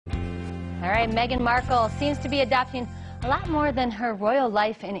All right, Meghan Markle seems to be adopting a lot more than her royal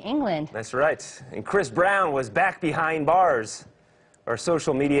life in England. That's right. And Chris Brown was back behind bars. Our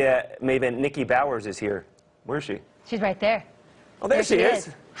social media maven Nikki Bowers is here. Where is she? She's right there. Oh, there she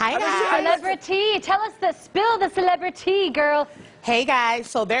is. Hi, guys. Celibri-Tea. Tell us spill the Celibri-Tea, girl. Hey, guys.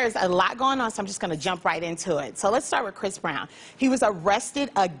 So there's a lot going on, so I'm just going to jump right into it. So let's start with Chris Brown. He was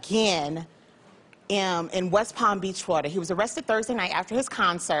arrested again in West Palm Beach, Florida. He was arrested Thursday night after his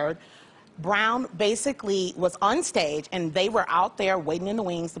concert. Brown basically was on stage, and they were out there waiting in the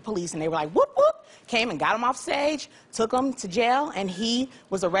wings, the police, and they were like, whoop, whoop, came and got him off stage, took him to jail, and he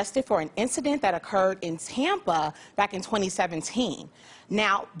was arrested for an incident that occurred in Tampa back in 2017.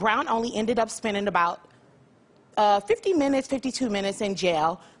 Now, Brown only ended up spending about 52 minutes in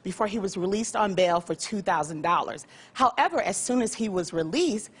jail before he was released on bail for $2,000. However, as soon as he was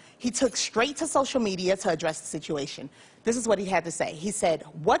released, he took straight to social media to address the situation. This is what he had to say. He said,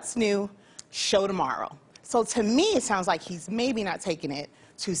 "What's new? Show tomorrow." So to me, it sounds like he's maybe not taking it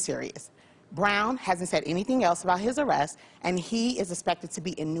too serious. Brown hasn't said anything else about his arrest, and he is expected to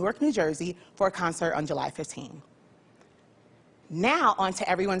be in Newark, New Jersey for a concert on July 15. Now, on to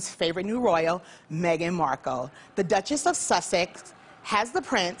everyone's favorite new royal, Meghan Markle. The Duchess of Sussex has the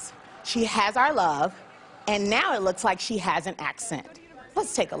prince, she has our love, and now it looks like she has an accent.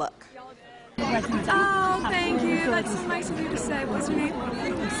 Let's take a look. Oh, thank you. That's so nice of you to say. What's your name?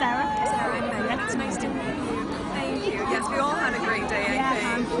 Sarah. Sarah and Meghan. It's nice to meet you. Thank you. Yes, we all had a great day, I think.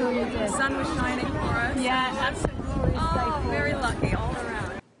 I'm sure you did. The sun was shining for us. Yeah, absolutely. Oh, very lucky all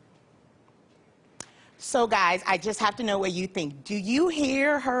around. So, guys, I just have to know what you think. Do you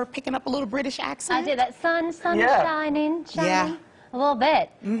hear her picking up a little British accent? I did that. Sun is shining. Yeah. A little bit.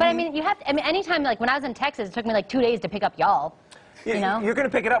 But I mean, you have to, I mean, anytime, like when I was in Texas, it took me like 2 days to pick up y'all. You know? You're going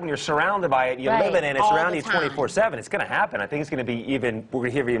to pick it up when you're surrounded by it. You live in it, it's All around the you time. 24/7. It's going to happen. I think it's going to be even, we're going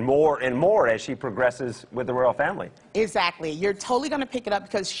to hear even more and more as she progresses with the royal family. Exactly. You're totally going to pick it up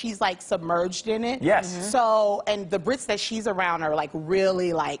because she's like submerged in it. Yes. So, and the Brits that she's around are like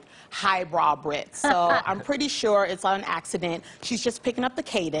really like highbrow Brits. So I'm pretty sure it's on accident. She's just picking up the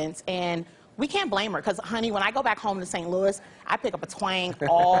cadence, and we can't blame her because, honey, when I go back home to St. Louis, I pick up a twang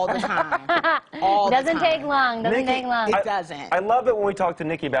all the time. Doesn't take long. Doesn't take long. It doesn't. I love it when we talk to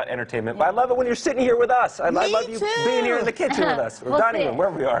Nikki about entertainment, but I love it when you're sitting here with us. I love you being here in the kitchen with us, or dining room,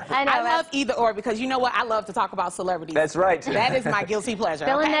 wherever we are. I know. I love either or because you know what? I love to talk about celebrities. That's right. That is my guilty pleasure.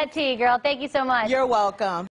 Spilling that tea, girl. Thank you so much. You're welcome.